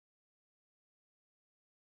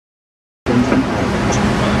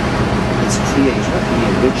creator,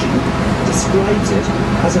 the original, describes it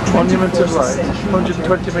as a monument of 21st light, century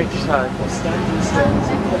 120 metres high. for standing stones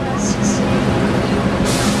and obelisks.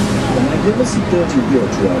 The magnificent building here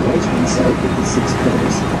to our right-hand side with the 6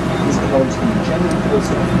 pillars is called the General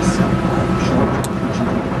Post Office, short Pigeon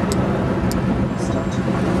Hill. Started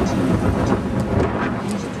in 1850.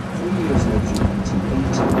 Used 3 years later in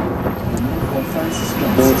 1980. A man called Francis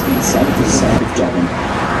Johnson was in the southeast side of Dublin.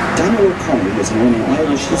 Daniel O'Connell was known in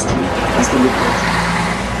Irish history as the Liberal.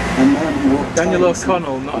 A man who worked Daniel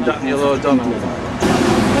O'Connell, not Daniel O'Donnell.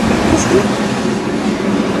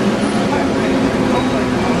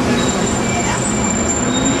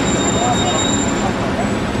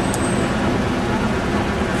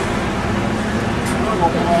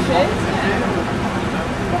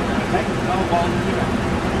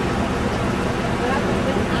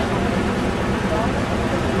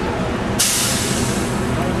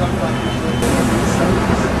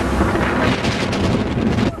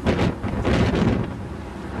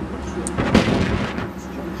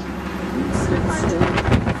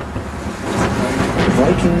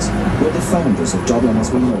 Vikings were the founders of Dublin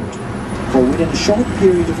as we know it, for within a short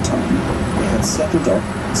period of time they had settled up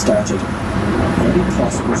and started a very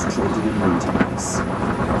prosperous trading and maritime base.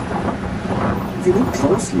 If you look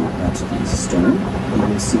closely at the stone, you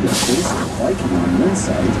will see a coast of Viking on one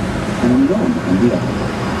side and a Roman on the other.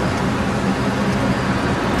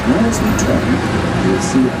 Now as we turn, you will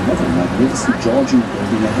see another magnificent Georgian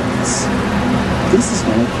building ahead of us. This is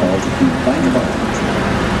now called the Bank of Ireland.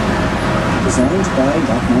 Designed by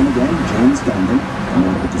that man again, James Gandon, the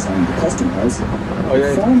man who designed the Custom House,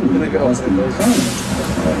 formerly was the Parliament of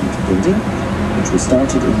Ireland building, which was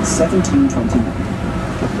started in 1729.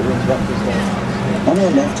 On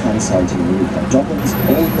our left-hand side here, we have Dublin's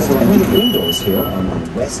oldest windows here on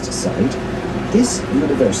the west side. This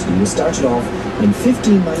university was started off in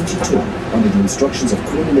 1592 under the instructions of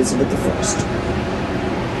Queen Elizabeth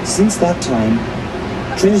I. Since that time,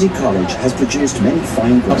 Trinity College has produced many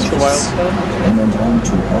fine graduates and went on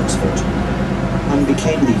to Oxford and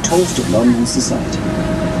became the toast of London society.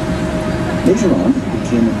 Later on, he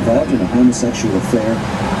became involved in a homosexual affair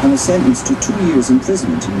and was sentenced to 2 years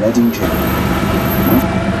imprisonment in Reading jail.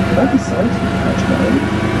 Right beside him, College Gallery,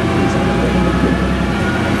 is a very building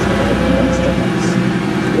and the Leinster House.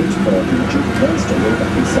 Built for the Duke of Leinster way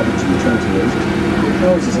back in 1728, it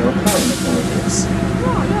houses our Parliament nowadays.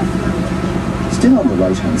 Still on the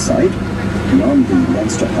right-hand side, beyond the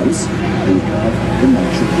Leinster House, we have the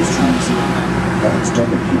Natural History Museum, or as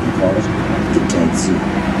Dublin people call it, the Dead Zoo.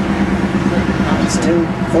 And still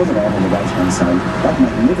further on the right-hand side, that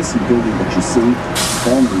magnificent building that you see,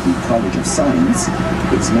 formerly the College of Science,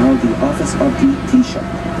 is now the office of the Taoiseach,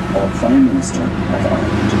 or Prime Minister of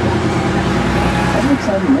Ireland. As we're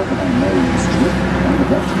travelling up on Marion Street, on the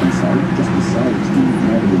left-hand side, just beside the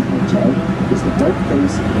Marion Hotel, is the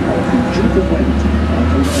birthplace of the Duke of Wellington,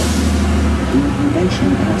 Michael Wells, who will be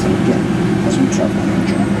mentioned once again as we travel on our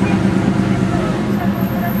journey.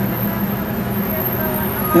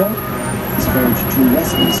 Now, it's ferry to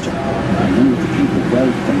Westminster, and many of the people of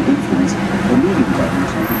wealth and influence are leaving Dublin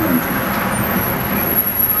to the mountain.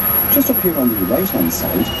 Just up here on the right-hand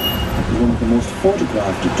side is one of the most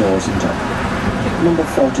photographed doors in Dublin. Number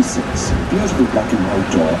 46, a beautiful black and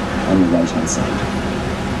white door on the right-hand side.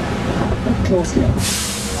 Look closely at it.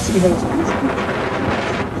 See how it's beautiful.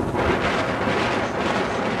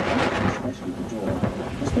 Especially the door,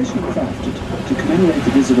 especially crafted to commemorate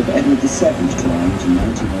the visit of Edward VII to Ireland in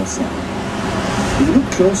 1907. If you look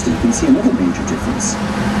closely, you can see another major difference.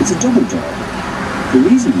 It's a double door. The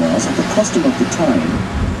reason was that the custom of the time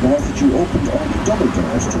was that you opened only double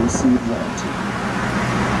doors to receive royalty.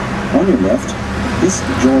 On your left, this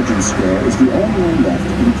Georgian square is the only one left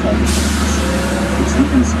in private hands. It's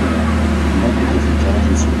Lincoln Square, lovely little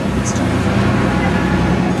Georgian square of its time.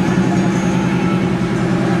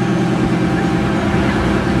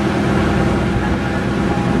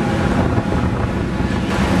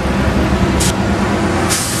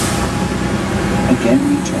 Again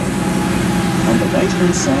we turn. On the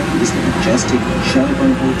right-hand side is the majestic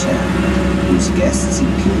Shelburne Hotel, whose guests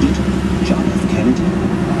included John F. Kennedy,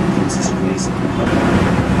 Princess Grace of Mohammed,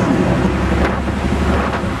 and more.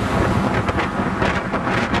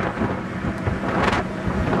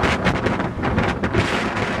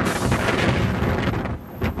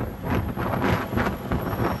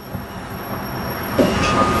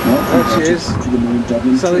 There she is,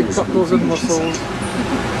 selling cockles and mussels.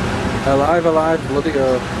 Alive, alive, bloody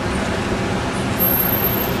go.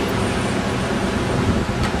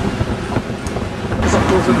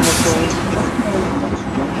 Cockles and mussels.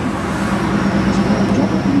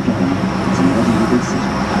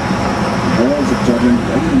 All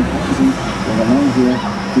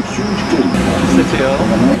with huge gates City Hall. on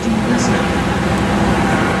the 19th century.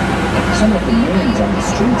 Some of the names on the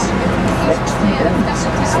streets reflect the owners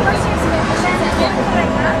of the city.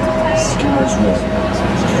 Skinner's Road,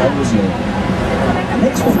 Cowers Lane. The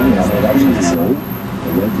next one we have out in the road,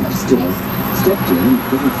 the wealthy distiller, stepped in and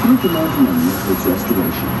put a huge amount of money into its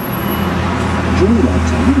restoration. During that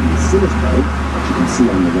time, the Sillet Hall, which you can see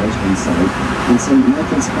on the right-hand side, in St.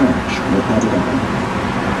 Michael's Arch, were added on.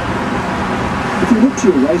 If you look to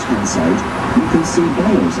your right-hand side, you can see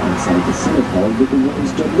banners outside the Sillet Hall with the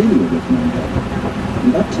words Dublin written on them. And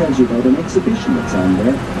that tells you about an exhibition that's on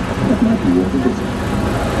there that might be worth a visit.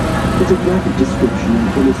 It's a graphic description and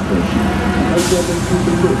illustration of how Dublin can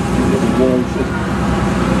be lived in a little walled city.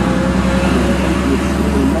 It's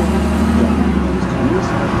very modern Dublin in those times,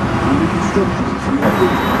 and reconstructions of some of the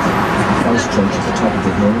buildings. Christ Church at the top of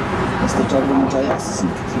the hill is the Dublin Diocesan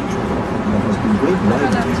Cathedral, and there has been great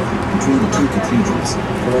rivalry between the two cathedrals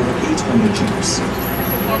for over 800 years.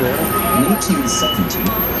 In 1870,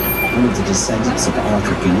 one of the descendants of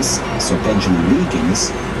Arthur Guinness, Sir Benjamin Lee Guinness,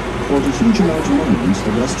 poured a huge amount of money into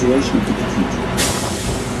the restoration of the cathedral.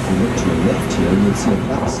 If you look to your left here, you'll see a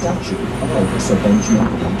black statue of Sir Benjamin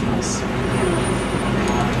Lee Guinness.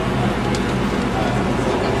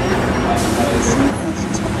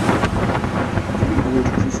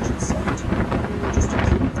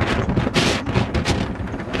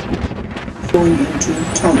 Going into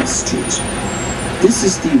Thomas Street. This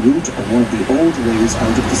is the route of one of the old ways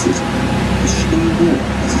out of the city, the Slee Moor,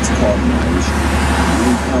 as it's called in Irish, the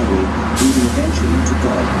main highway leading eventually to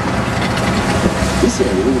Galway. This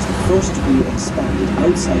area was the first to be expanded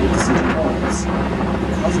outside of the city walls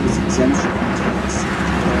because of its exemption from tax.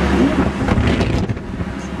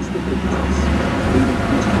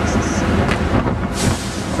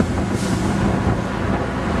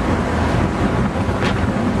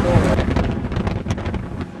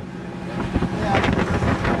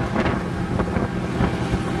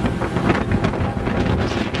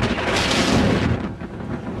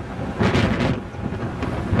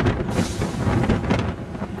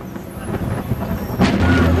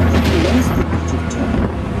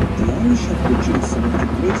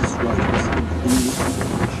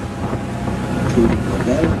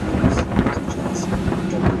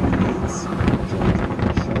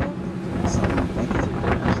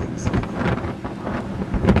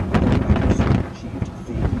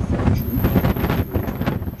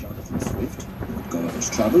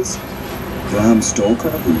 Travels, Bram Stoker,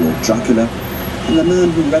 who wrote Dracula, and the man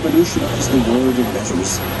who revolutionized the world of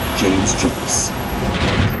letters, James Joyce.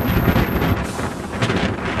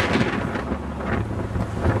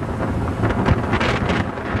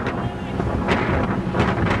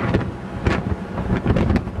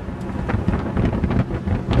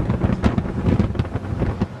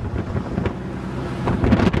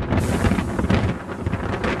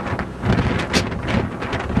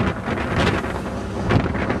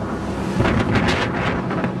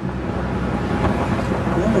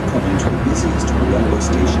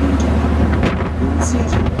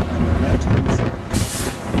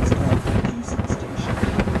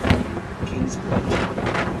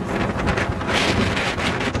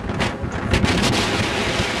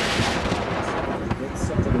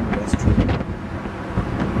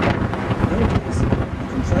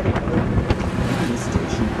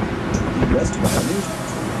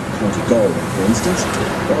 For instance,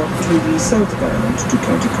 or to the south of Ireland to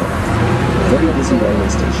County Cork. A very busy railway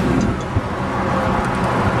station indeed.